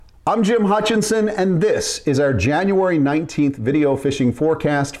I'm Jim Hutchinson, and this is our January 19th video fishing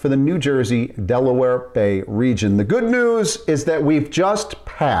forecast for the New Jersey, Delaware Bay region. The good news is that we've just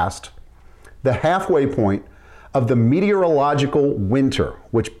passed the halfway point of the meteorological winter,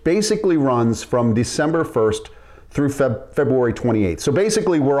 which basically runs from December 1st through February 28th. So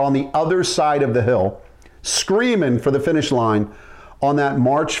basically, we're on the other side of the hill, screaming for the finish line on that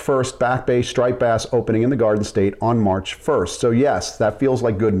March 1st Back Bay striped bass opening in the Garden State on March 1st. So yes, that feels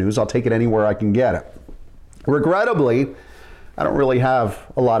like good news. I'll take it anywhere I can get it. Regrettably, I don't really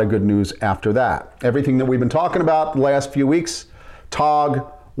have a lot of good news after that. Everything that we've been talking about the last few weeks, tog,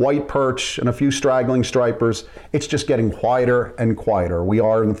 white perch, and a few straggling stripers, it's just getting quieter and quieter. We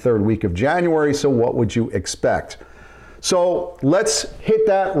are in the third week of January, so what would you expect? So let's hit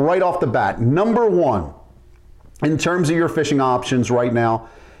that right off the bat. Number one, in terms of your fishing options right now,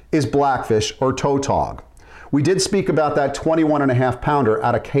 is blackfish or tautog. We did speak about that 21.5 pounder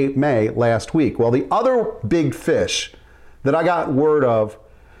out of Cape May last week. Well, the other big fish that I got word of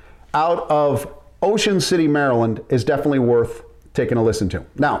out of Ocean City, Maryland is definitely worth taking a listen to.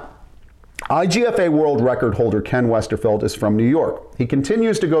 Now, IGFA world record holder Ken Westerfeld is from New York. He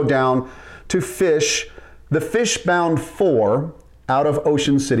continues to go down to fish the Fishbound 4 out of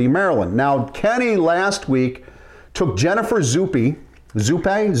Ocean City, Maryland. Now, Kenny last week took Jennifer Zuppe,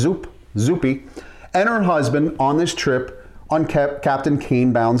 and her husband on this trip on Captain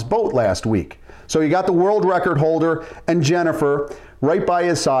Canebound's boat last week. So you got the world record holder and Jennifer right by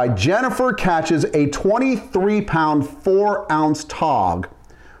his side. Jennifer catches a 23-pound, 4-ounce tog,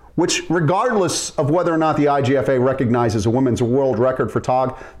 which regardless of whether or not the IGFA recognizes a women's world record for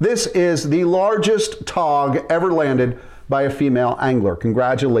tog, this is the largest tog ever landed by a female angler.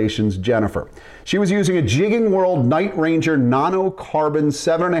 Congratulations, Jennifer. She was using a Jigging World Night Ranger Nano Carbon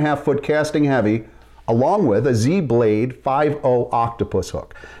 7.5-foot casting heavy, along with a Z-Blade 5.0 octopus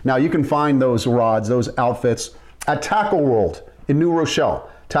hook. Now you can find those rods, those outfits at Tackle World in New Rochelle.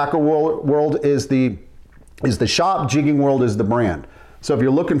 Tackle World is the shop, Jigging World is the brand. So if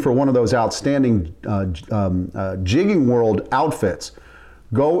you're looking for one of those outstanding Jigging World outfits,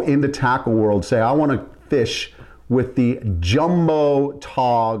 go into Tackle World, say, I want to fish with the jumbo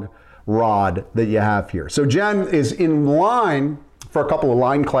tog rod that you have here. So Jen is in line for a couple of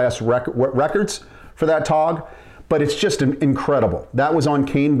line class records for that tog, but it's just incredible. That was on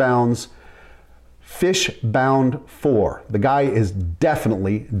Canebound's Fishbound 4. The guy is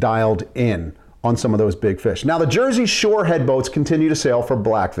definitely dialed in on some of those big fish. Now the Jersey shorehead boats continue to sail for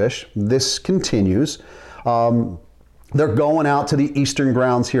blackfish. This continues. They're going out to the eastern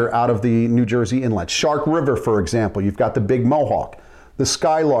grounds here out of the New Jersey inlet. Shark River, for example, you've got the Big Mohawk, the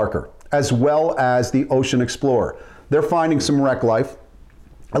Skylarker, as well as the Ocean Explorer. They're finding some wreck life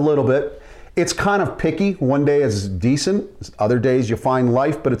a little bit. It's kind of picky. One day is decent, other days you find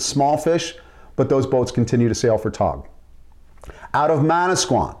life, but it's small fish, but those boats continue to sail for tog. Out of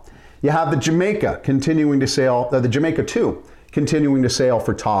Manasquan, you have the Jamaica continuing to sail, the Jamaica 2 continuing to sail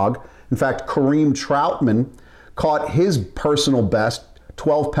for tog. In fact, Kareem Troutman caught his personal best,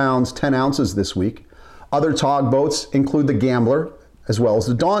 12 pounds, 10 ounces this week. Other tog boats include the Gambler as well as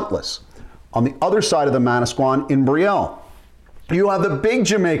the Dauntless. On the other side of the Manasquan in Brielle, you have the big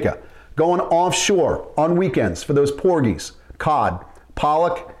Jamaica going offshore on weekends for those porgies, cod,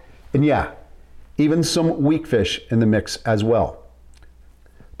 pollock, and yeah, even some weak fish in the mix as well.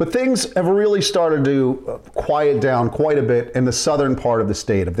 But things have really started to quiet down quite a bit in the southern part of the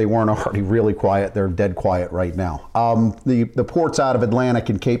state. If they weren't already really quiet, they're dead quiet right now. The ports out of Atlantic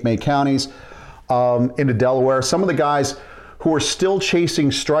and Cape May counties into Delaware, some of the guys who are still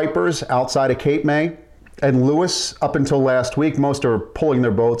chasing stripers outside of Cape May and Lewis up until last week, most are pulling their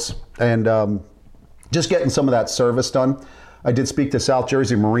boats and just getting some of that service done. I did speak to South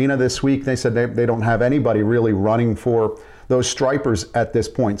Jersey Marina this week. They said they don't have anybody really running for those stripers at this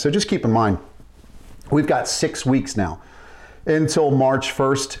point. So just keep in mind, we've got 6 weeks now until March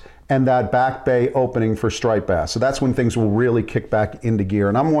 1st and that Back Bay opening for striped bass. So that's when things will really kick back into gear.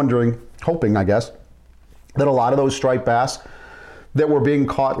 And I'm wondering, hoping, I guess, that a lot of those striped bass that were being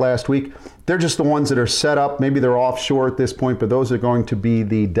caught last week, they're just the ones that are set up. Maybe they're offshore at this point, but those are going to be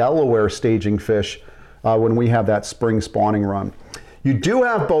the Delaware staging fish when we have that spring spawning run. You do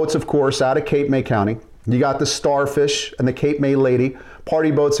have boats, of course, out of Cape May County. You got the Starfish and the Cape May Lady, party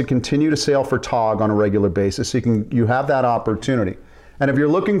boats that continue to sail for tog on a regular basis. So you have that opportunity. And if you're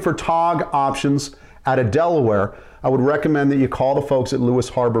looking for tog options out of Delaware, I would recommend that you call the folks at Lewis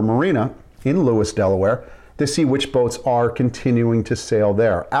Harbor Marina in Lewis, Delaware, to see which boats are continuing to sail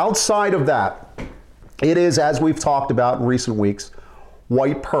there. Outside of that, it is, as we've talked about in recent weeks,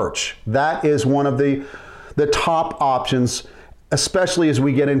 white perch. That is one of the top options especially as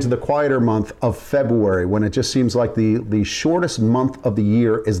we get into the quieter month of February, when it just seems like the shortest month of the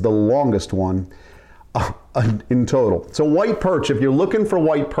year is the longest one in total. So white perch, if you're looking for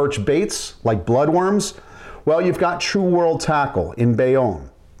white perch baits like bloodworms, well, you've got True World Tackle in Bayonne.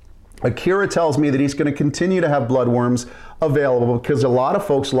 Akira tells me that he's going to continue to have bloodworms available because a lot of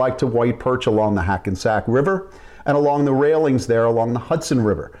folks like to white perch along the Hackensack River and along the railings there along the Hudson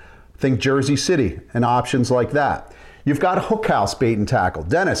River. Think Jersey City and options like that. You've got Hook House Bait and Tackle.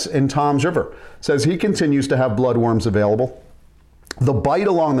 Dennis in Toms River says he continues to have bloodworms available. The bite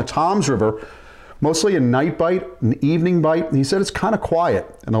along the Toms River, mostly a night bite, an evening bite. He said it's kind of quiet.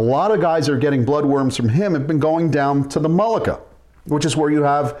 And a lot of guys are getting bloodworms from him have been going down to the Mullica, which is where you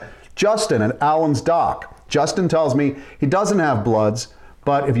have Justin at Allen's Dock. Justin tells me he doesn't have bloods,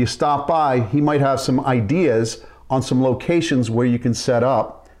 but if you stop by, he might have some ideas on some locations where you can set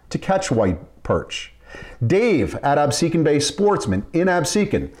up to catch white perch. Dave at Absecon Bay Sportsman in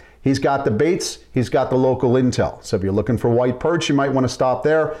Absecon. He's got the baits, he's got the local intel. So if you're looking for white perch, you might want to stop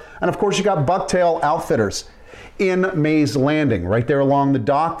there. And of course, you got Bucktail Outfitters in Mays Landing, right there along the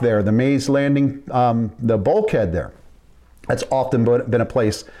dock there, the Mays Landing, the bulkhead there. That's often been a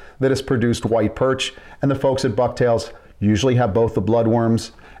place that has produced white perch, and the folks at Bucktails usually have both the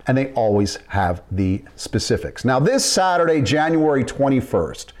bloodworms, and they always have the specifics. Now this Saturday, January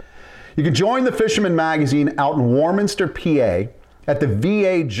 21st, you can join the Fisherman Magazine out in Warminster, PA, at the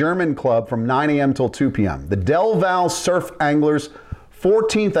VA German Club from 9 a.m. till 2 p.m. The Del Val Surf Anglers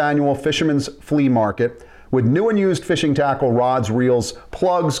 14th Annual Fisherman's Flea Market with new and used fishing tackle, rods, reels,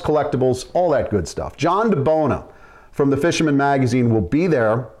 plugs, collectibles, all that good stuff. John DeBona from the Fisherman Magazine will be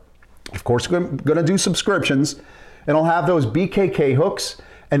there. Of course, we're going to do subscriptions, and I'll have those BKK hooks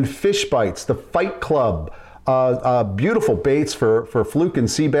and fish bites, the Fight Club, beautiful baits for fluke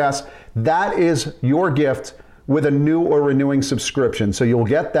and sea bass. That is your gift with a new or renewing subscription. So you'll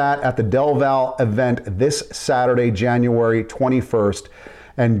get that at the Del Val event this Saturday, January 21st.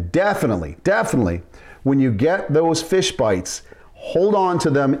 And definitely, when you get those fish bites, hold on to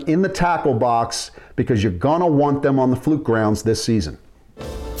them in the tackle box because you're gonna want them on the fluke grounds this season.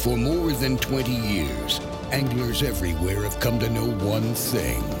 For more than 20 years, anglers everywhere have come to know one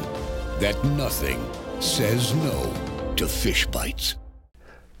thing, that nothing says no to fish bites.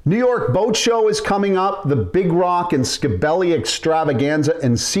 New York Boat Show is coming up, the Big Rock and Scabelli Extravaganza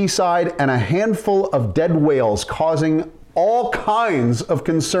in Seaside, and a handful of dead whales causing all kinds of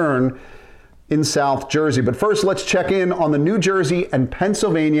concern in South Jersey. But first, let's check in on the New Jersey and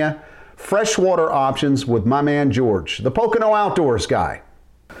Pennsylvania freshwater options with my man George, the Pocono Outdoors guy.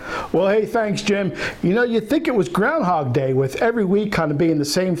 Well, hey, thanks, Jim. You know, you'd think it was Groundhog Day with every week kind of being the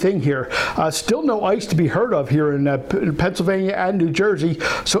same thing here. Still no ice to be heard of here in Pennsylvania and New Jersey,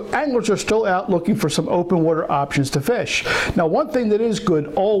 so anglers are still out looking for some open water options to fish. Now, one thing that is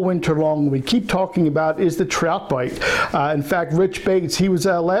good all winter long, we keep talking about, is the trout bite. In fact, Rich Bates, he was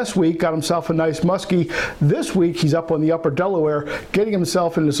last week, got himself a nice muskie. This week, he's up on the upper Delaware, getting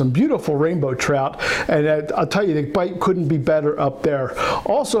himself into some beautiful rainbow trout, and I'll tell you, the bite couldn't be better up there.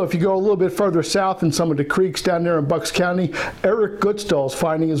 Also, if you go a little bit further south in some of the creeks down there in Bucks County, Eric Goodstall's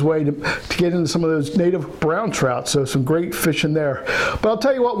finding his way to get into some of those native brown trout, so some great fishing there. But I'll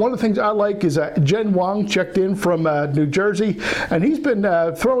tell you what, one of the things I like is Jen Wong checked in from New Jersey, and he's been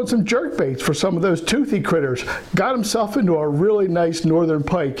throwing some jerk baits for some of those toothy critters. Got himself into a really nice northern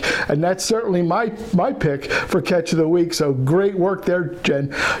pike, and that's certainly my pick for catch of the week, so great work there,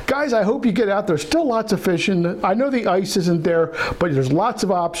 Jen. Guys, I hope you get out there. Still lots of fishing. I know the ice isn't there, but there's lots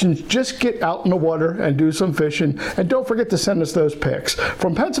of options. Just get out in the water and do some fishing, and don't forget to send us those pics.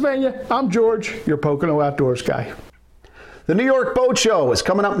 From Pennsylvania, I'm George, your Pocono Outdoors guy. The New York Boat Show is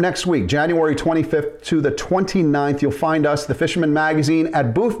coming up next week, January 25th to the 29th. You'll find us, the Fisherman Magazine,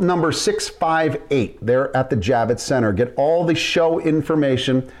 at booth number 658 there at the Javits Center. Get all the show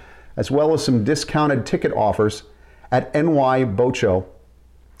information as well as some discounted ticket offers at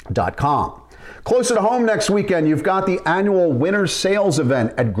nyboatshow.com. Closer to home next weekend, you've got the annual winter sales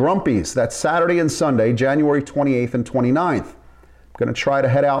event at Grumpy's. That's Saturday and Sunday, January 28th and 29th. I'm going to try to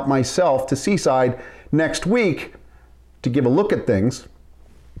head out myself to Seaside next week to give a look at things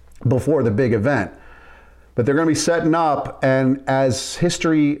before the big event. But they're going to be setting up, and as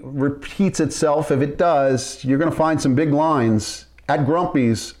history repeats itself, if it does, you're going to find some big lines at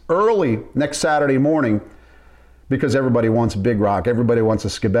Grumpy's early next Saturday morning because everybody wants a Big Rock. Everybody wants a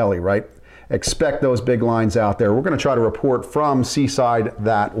Scabelli, right? Expect those big lines out there. We're going to try to report from Seaside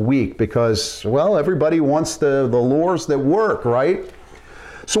that week because, well, everybody wants the lures that work, right?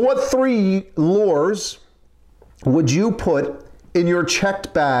 So what 3 lures would you put in your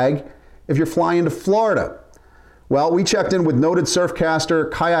checked bag if you're flying to Florida? Well, we checked in with noted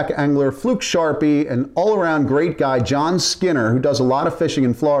surfcaster, kayak angler, fluke sharpie, and all-around great guy, John Skinner, who does a lot of fishing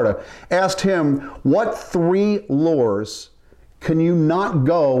in Florida. Asked him, what 3 lures can you not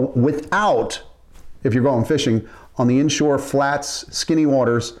go without if you're going fishing on the inshore flats, skinny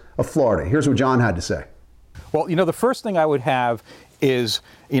waters of Florida? Here's what John had to say. Well, the first thing I would have is,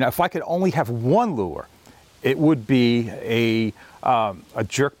 if I could only have one lure, it would be a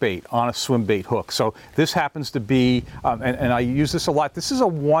jerkbait on a swim bait hook. So this happens to be, and I use this a lot, this is a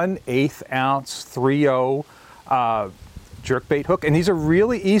 1/8 ounce 3/0 jerkbait hook, and these are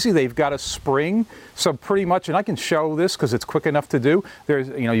really easy. They've got a spring, so pretty much, and I can show this because it's quick enough to do. There's,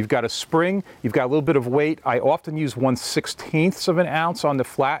 you've got a spring, you've got a little bit of weight. I often use 1/16 of an ounce on the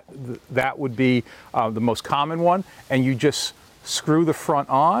flat. That would be the most common one, and you just screw the front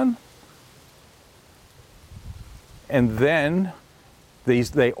on, and then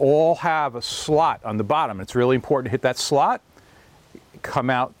they all have a slot on the bottom. It's really important to hit that slot, come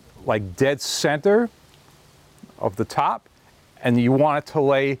out like dead center of the top, and you want it to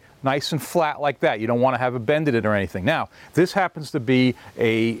lay nice and flat like that. You don't want to have a bend in it or anything. Now, this happens to be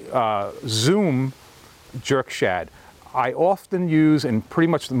a Zoom jerk shad. I often use, and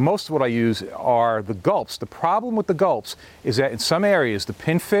pretty much most of what I use are the gulps. The problem with the gulps is that in some areas, the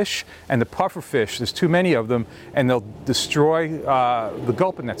pinfish and the pufferfish, there's too many of them, and they'll destroy the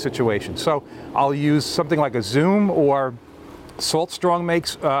gulp in that situation. So I'll use something like a Zoom, or Salt Strong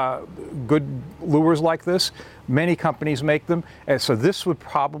makes good lures like this. Many companies make them, and so this would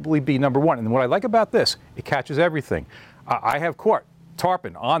probably be number one. And what I like about this, it catches everything. I have caught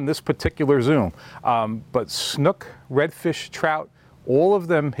tarpon on this particular Zoom, but snook, redfish, trout, all of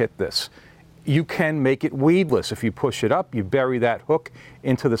them hit this. You can make it weedless. If you push it up, you bury that hook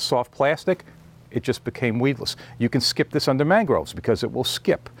into the soft plastic, it just became weedless. You can skip this under mangroves because it will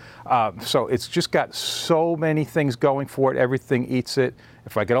skip. So it's just got so many things going for it. Everything eats it.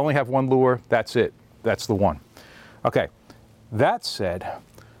 If I could only have one lure, that's it. That's the one. Okay, that said,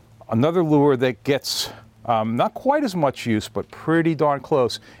 another lure that gets not quite as much use, but pretty darn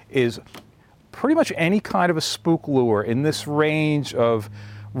close, is pretty much any kind of a spook lure in this range of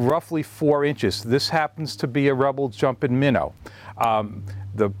roughly 4 inches. This happens to be a Rebel jumping minnow.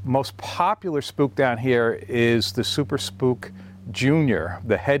 The most popular spook down here is the Super Spook Junior,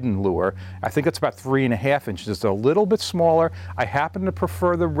 the Hedden lure. I think it's about 3.5 inches. It's a little bit smaller. I happen to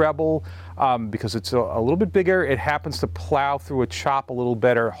prefer the Rebel because it's a little bit bigger. It happens to plow through a chop a little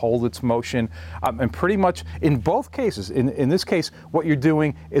better, hold its motion, and pretty much in both cases, in this case, what you're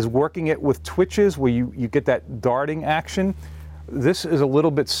doing is working it with twitches where you get that darting action. This is a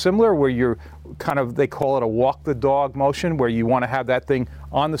little bit similar where you're kind of, they call it a walk the dog motion, where you want to have that thing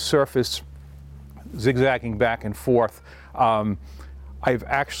on the surface zigzagging back and forth. I've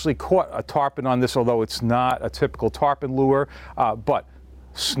actually caught a tarpon on this, although it's not a typical tarpon lure, but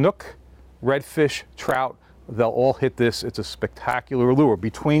snook, redfish, trout, they'll all hit this. It's a spectacular lure.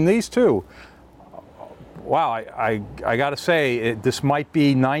 Between these two, wow, I got to say, this might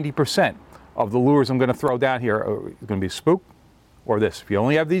be 90% of the lures I'm going to throw down here are going to be spook or this. If you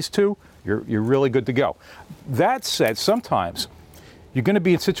only have these two, you're really good to go. That said, sometimes you're going to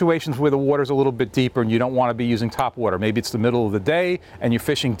be in situations where the water's a little bit deeper and you don't want to be using top water. Maybe it's the middle of the day and you're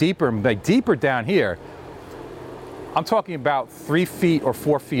fishing deeper, and like deeper down here, I'm talking about 3 feet or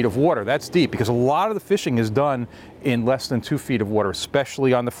 4 feet of water. That's deep because a lot of the fishing is done in less than 2 feet of water,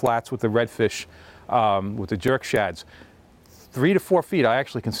 especially on the flats with the redfish, with the jerk shads. 3 to 4 feet I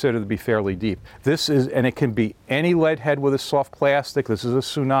actually consider to be fairly deep. This is, and it can be any lead head with a soft plastic. This is a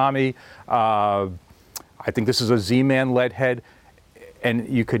Tsunami. I think this is a Z-Man lead head. And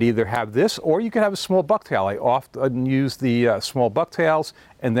you could either have this or you could have a small bucktail. I often use the small bucktails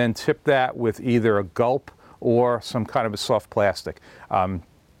and then tip that with either a gulp or some kind of a soft plastic.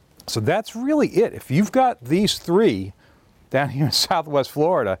 So that's really it. If you've got these three down here in Southwest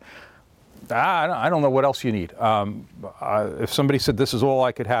Florida, I don't know what else you need. If somebody said this is all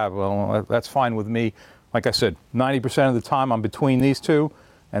I could have, well, that's fine with me. Like I said, 90% of the time I'm between these two,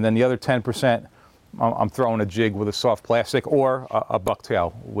 and then the other 10%, I'm throwing a jig with a soft plastic or a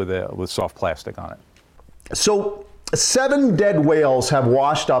bucktail with soft plastic on it. So 7 dead whales have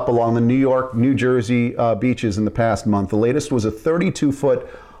washed up along the New York, New Jersey beaches in the past month. The latest was a 32-foot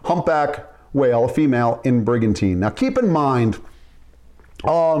humpback whale, a female, in Brigantine. Now keep in mind,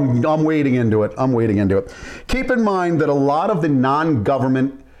 I'm wading into it. Keep in mind that a lot of the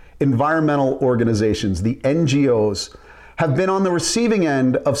non-government environmental organizations, the NGOs, have been on the receiving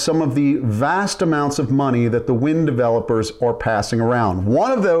end of some of the vast amounts of money that the wind developers are passing around.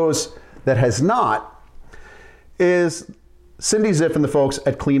 One of those that has not is Cindy Ziff and the folks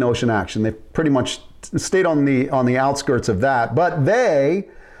at Clean Ocean Action. They've pretty much stayed on the outskirts of that. But they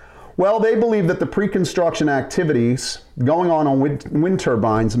believe that the pre-construction activities going on wind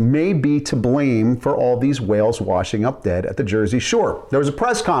turbines may be to blame for all these whales washing up dead at the Jersey Shore. There was a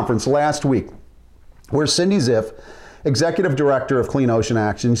press conference last week where Cindy Ziff, Executive Director of Clean Ocean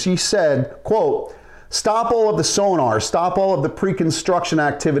Action, she said, quote, "Stop all of the sonar, stop all of the pre-construction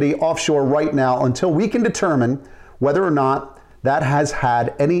activity offshore right now until we can determine whether or not that has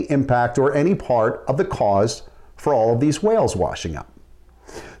had any impact or any part of the cause for all of these whales washing up."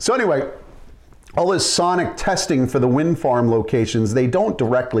 So anyway, all this sonic testing for the wind farm locations, they don't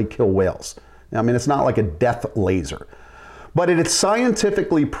directly kill whales. I mean, it's not like a death laser. But it's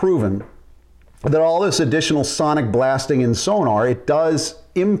scientifically proven that all this additional sonic blasting in sonar, it does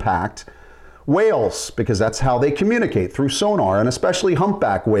impact whales because that's how they communicate, through sonar, and especially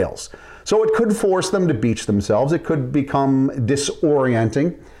humpback whales. So it could force them to beach themselves. It could become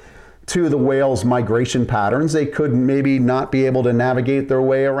disorienting to the whales' migration patterns. They could maybe not be able to navigate their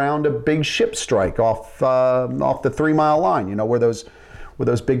way around a big ship strike off the 3 Mile line, you know, where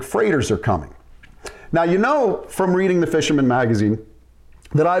those big freighters are coming. Now, you know from reading the Fisherman magazine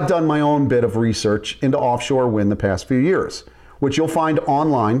that I've done my own bit of research into offshore wind the past few years, which you'll find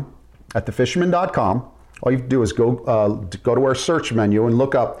online at thefisherman.com. All you have to do is go to our search menu and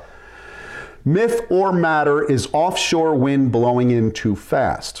look up "Myth or Matter, is offshore wind blowing in too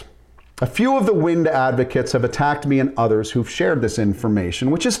fast?" A few of the wind advocates have attacked me and others who've shared this information,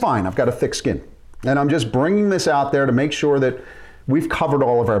 which is fine. I've got a thick skin. And I'm just bringing this out there to make sure that we've covered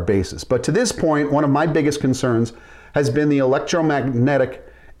all of our bases. But to this point, one of my biggest concerns has been the electromagnetic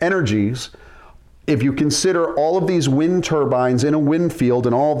energies. If you consider all of these wind turbines in a wind field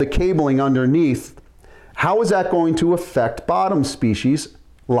and all the cabling underneath, how is that going to affect bottom species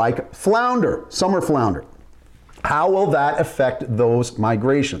like flounder, summer flounder? How will that affect those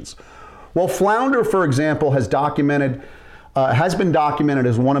migrations? Well, flounder, for example, has been documented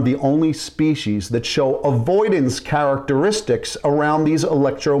as one of the only species that show avoidance characteristics around these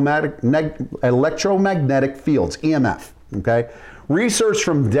electromagnetic fields, EMF. Okay, research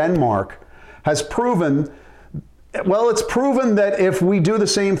from Denmark has proven. Well, it's proven that if we do the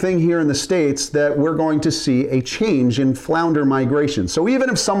same thing here in the States, that we're going to see a change in flounder migration. So even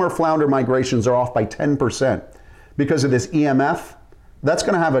if summer flounder migrations are off by 10% because of this EMF, that's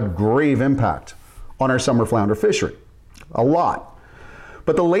going to have a grave impact on our summer flounder fishery. A lot.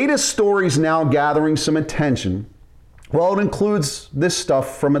 But the latest stories now gathering some attention, well, it includes this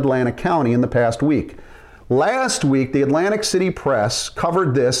stuff from Atlantic County in the past week. Last week, the Atlantic City Press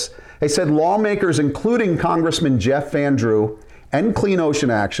covered this. They said lawmakers, including Congressman Jeff Van Drew and Clean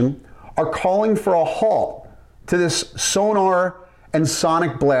Ocean Action, are calling for a halt to this sonar and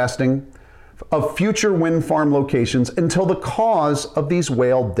sonic blasting of future wind farm locations until the cause of these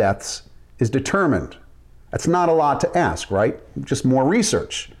whale deaths is determined. That's not a lot to ask, right? Just more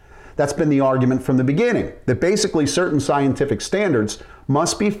research. That's been the argument from the beginning, that basically certain scientific standards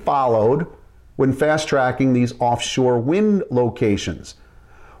must be followed when fast-tracking these offshore wind locations.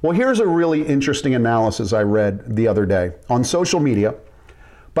 Well, here's a really interesting analysis I read the other day on social media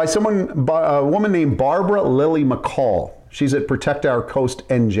by a woman named Barbara Lily McCall. She's at Protect Our Coast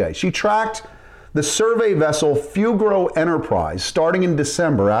NJ. She tracked the survey vessel Fugro Enterprise starting in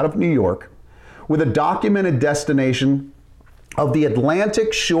December out of New York with a documented destination of the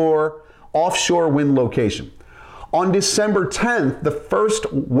Atlantic Shore offshore wind location. On December 10th, the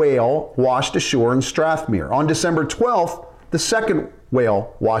first whale washed ashore in Strathmere. On December 12th, the second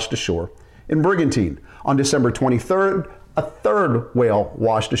whale washed ashore in Brigantine. On December 23rd, a third whale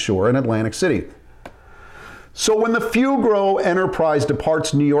washed ashore in Atlantic City. So when the Fugro Enterprise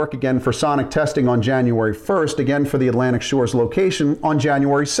departs New York again for sonic testing on January 1st, again for the Atlantic Shore's location, on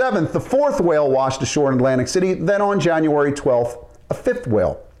January 7th, the fourth whale washed ashore in Atlantic City. Then on January 12th, a fifth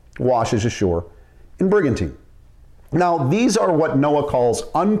whale washes ashore in Brigantine. Now, these are what NOAA calls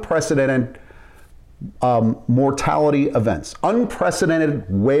unprecedented mortality events, unprecedented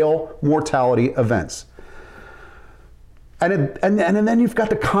whale mortality events. And then you've got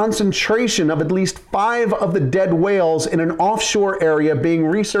the concentration of at least 5 of the dead whales in an offshore area being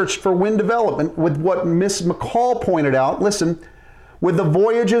researched for wind development, with what Miss McCall pointed out, listen, with the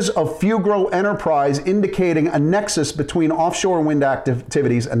voyages of Fugro Enterprise indicating a nexus between offshore wind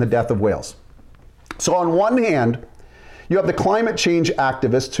activities and the death of whales. So on one hand, you have the climate change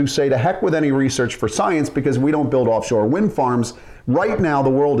activists who say to heck with any research for science because we don't build offshore wind farms. Right now, the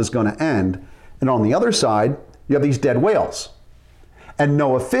world is going to end. And on the other side, you have these dead whales. And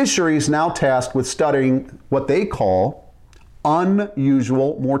NOAA Fisheries now tasked with studying what they call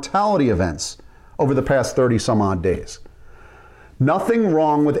unusual mortality events over the past 30 some odd days. Nothing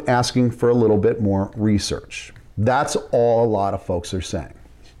wrong with asking for a little bit more research. That's all a lot of folks are saying.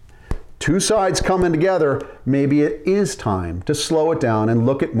 Two sides coming together, maybe it is time to slow it down and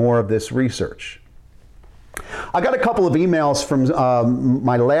look at more of this research. I got a couple of emails from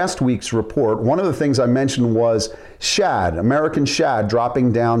my last week's report. One of the things I mentioned was shad, American shad,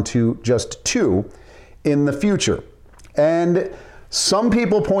 dropping down to just 2 in the future. And some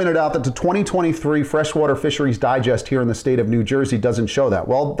people pointed out that the 2023 Freshwater Fisheries Digest here in the state of New Jersey doesn't show that.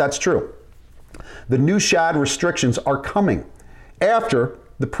 Well, that's true. The new shad restrictions are coming after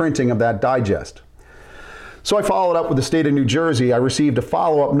the printing of that digest. So I followed up with the state of New Jersey. I received a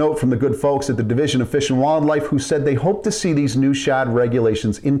follow-up note from the good folks at the Division of Fish and Wildlife who said they hope to see these new shad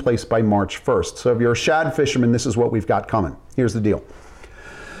regulations in place by March 1st. So if you're a shad fisherman, this is what we've got coming. Here's the deal.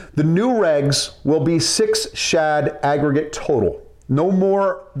 The new regs will be 6 shad aggregate total, no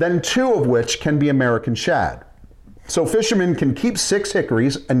more than 2 of which can be American shad. So fishermen can keep 6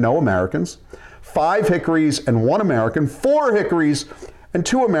 hickories and no Americans, 5 hickories and 1 American, 4 hickories and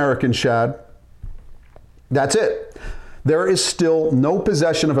 2 American shad. That's it. There is still no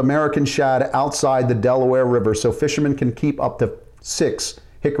possession of American shad outside the Delaware River, so fishermen can keep up to 6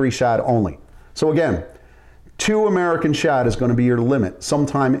 hickory shad only. So again, 2 American shad is going to be your limit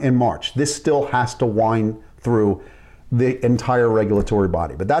sometime in March. This still has to wind through the entire regulatory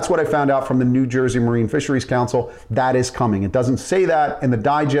body. But that's what I found out from the New Jersey Marine Fisheries Council. That is coming. It doesn't say that in the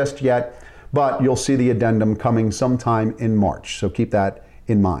digest yet, but you'll see the addendum coming sometime in March. So keep that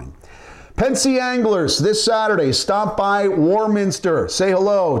in mind. Pensy Anglers, this Saturday, stop by Warminster. Say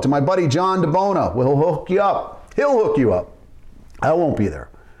hello to my buddy John DeBona. We'll hook you up. He'll hook you up. I won't be there.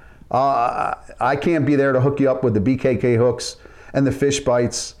 I can't be there to hook you up with the BKK hooks and the fish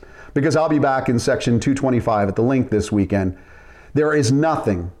bites because I'll be back in section 225 at the link this weekend. There is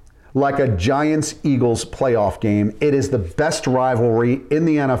nothing like a Giants-Eagles playoff game. It is the best rivalry in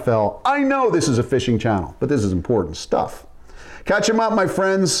the NFL. I know this is a fishing channel, but this is important stuff. Catch them up, my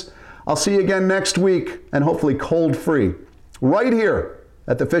friends. I'll see you again next week, and hopefully cold-free, right here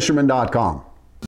at thefisherman.com.